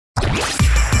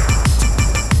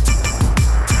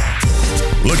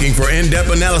Looking for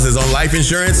in-depth analysis on life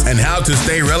insurance and how to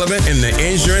stay relevant in the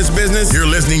insurance business? You're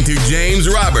listening to James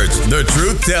Roberts, the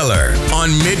Truth Teller,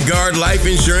 on Midgard Life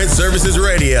Insurance Services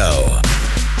Radio.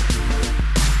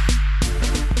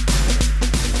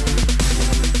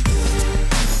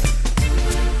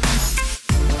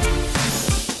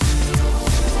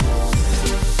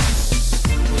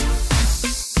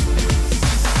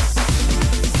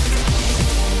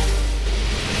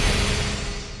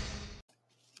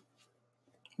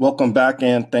 Welcome back,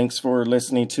 and thanks for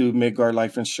listening to Midgard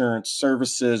Life Insurance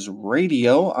Services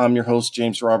Radio. I'm your host,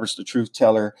 James Roberts, the Truth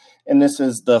Teller, and this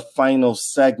is the final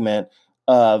segment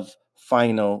of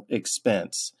Final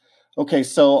Expense. Okay,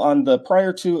 so on the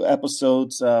prior two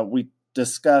episodes, we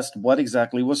discussed what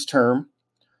exactly was term,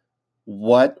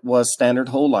 what was standard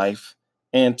whole life,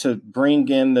 and to bring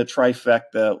in the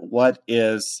trifecta, what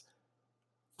is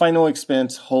final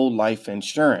expense whole life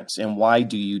insurance, and why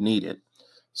do you need it?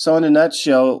 So in a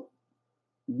nutshell,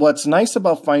 what's nice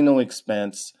about final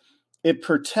expense, it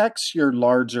protects your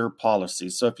larger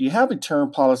policies. So if you have a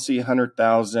term policy,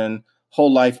 100,000,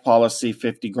 whole life policy,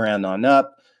 50 grand on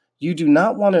up, you do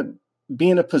not want to be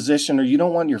in a position, or you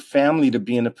don't want your family to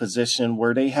be in a position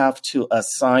where they have to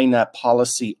assign that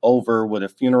policy over with a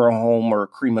funeral home or a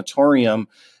crematorium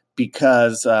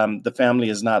because the family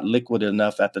is not liquid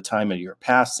enough at the time of your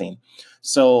passing.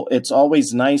 So it's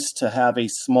always nice to have a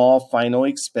small final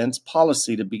expense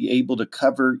policy to be able to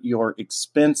cover your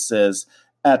expenses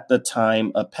at the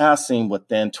time of passing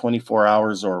within 24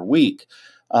 hours or a week.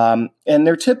 And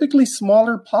they're typically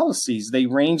smaller policies. They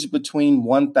range between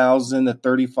 1,000 to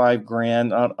 35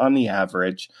 grand on the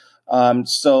average.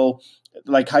 So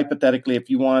like hypothetically,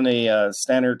 if you want a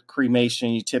standard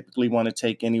cremation, you typically want to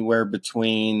take anywhere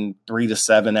between 3 to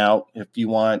 7 out. If you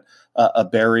want a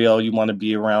burial, you want to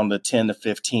be around the 10 to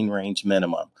 15 range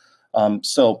minimum.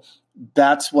 So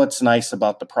that's what's nice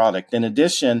about the product. In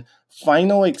addition,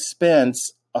 final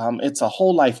expense, it's a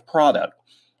whole life product.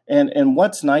 And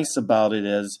what's nice about it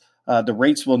is the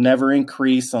rates will never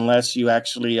increase unless you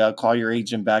actually call your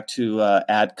agent back to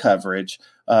add coverage.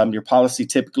 Your policy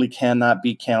typically cannot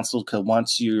be canceled because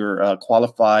once you're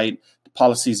qualified, the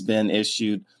policy's been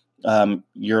issued,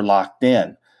 you're locked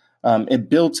in. It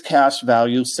builds cash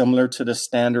value similar to the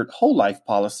standard whole life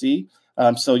policy.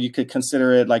 So you could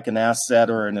consider it like an asset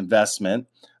or an investment,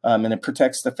 and it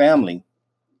protects the family.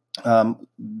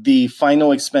 The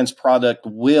final expense product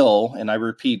will, and I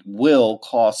repeat, will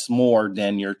cost more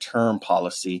than your term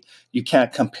policy. You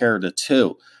can't compare the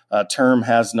two. Term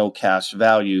has no cash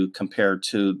value compared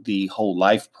to the whole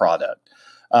life product.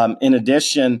 In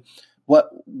addition,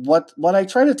 what I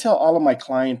try to tell all of my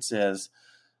clients is,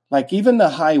 like even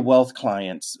the high wealth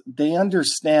clients, they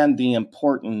understand the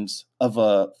importance of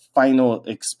a final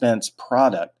expense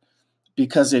product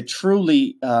because it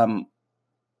truly,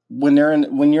 when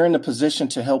you're in a position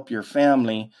to help your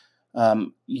family,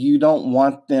 you don't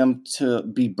want them to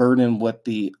be burdened with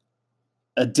the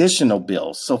additional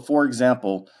bills. So for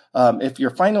example, if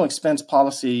your final expense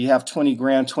policy, you have 20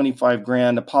 grand, 25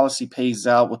 grand, the policy pays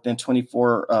out within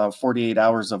 48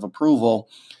 hours of approval,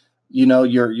 you know,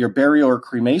 your burial or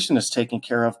cremation is taken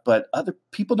care of, but other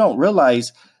people don't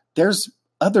realize there's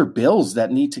other bills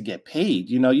that need to get paid.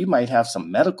 You know, you might have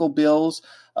some medical bills.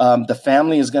 The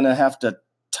family is going to have to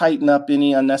tighten up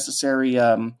any unnecessary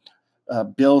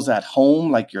bills at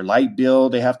home, like your light bill.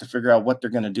 They have to figure out what they're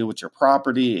going to do with your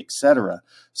property, etc.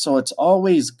 So it's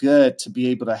always good to be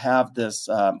able to have this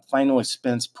final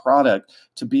expense product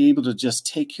to be able to just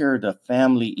take care of the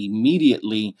family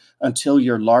immediately until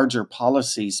your larger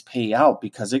policies pay out,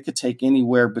 because it could take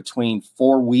anywhere between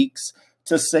 4 weeks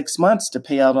to 6 months to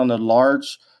pay out on a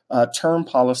large term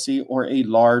policy or a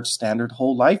large standard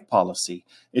whole life policy.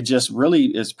 It just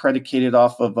really is predicated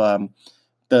off of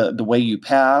the way you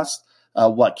passed,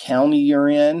 what county you're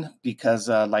in, because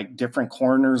like different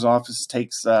coroner's office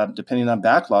takes, depending on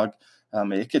backlog,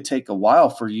 it could take a while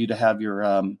for you to have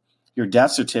your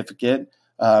death certificate.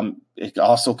 It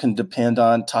also can depend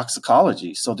on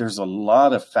toxicology. So there's a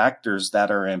lot of factors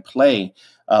that are in play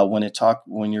when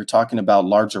you're talking about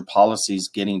larger policies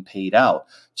getting paid out.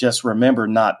 Just remember,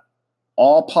 not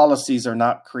all policies are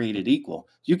not created equal.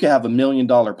 You could have $1 million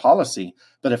policy,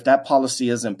 but if that policy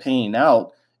isn't paying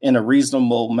out in a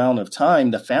reasonable amount of time,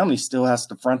 the family still has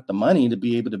to front the money to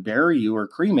be able to bury you or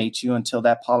cremate you until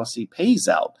that policy pays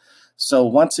out. So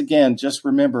once again, just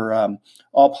remember,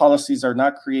 all policies are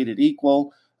not created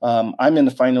equal. I'm in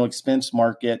the final expense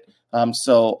market,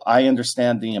 so I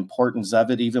understand the importance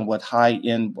of it, even with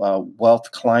high-end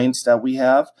wealth clients that we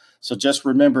have. So just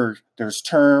remember, there's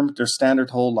term, there's standard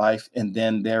whole life, and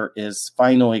then there is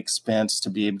final expense to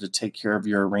be able to take care of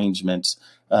your arrangements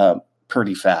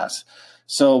pretty fast.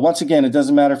 So once again, it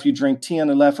doesn't matter if you drink tea on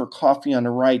the left or coffee on the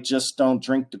right, just don't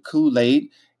drink the Kool-Aid.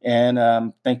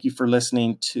 And thank you for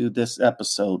listening to this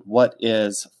episode. What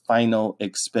is final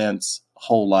expense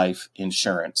whole life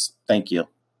insurance? Thank you.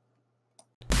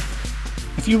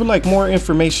 If you would like more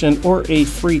information or a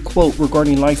free quote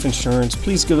regarding life insurance,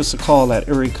 please give us a call at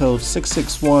area code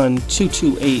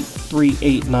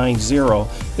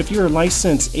 661-228-3890. If you're a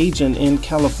licensed agent in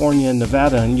California and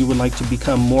Nevada and you would like to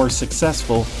become more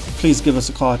successful, please give us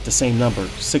a call at the same number,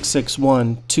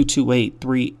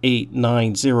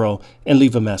 661-228-3890, and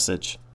leave a message.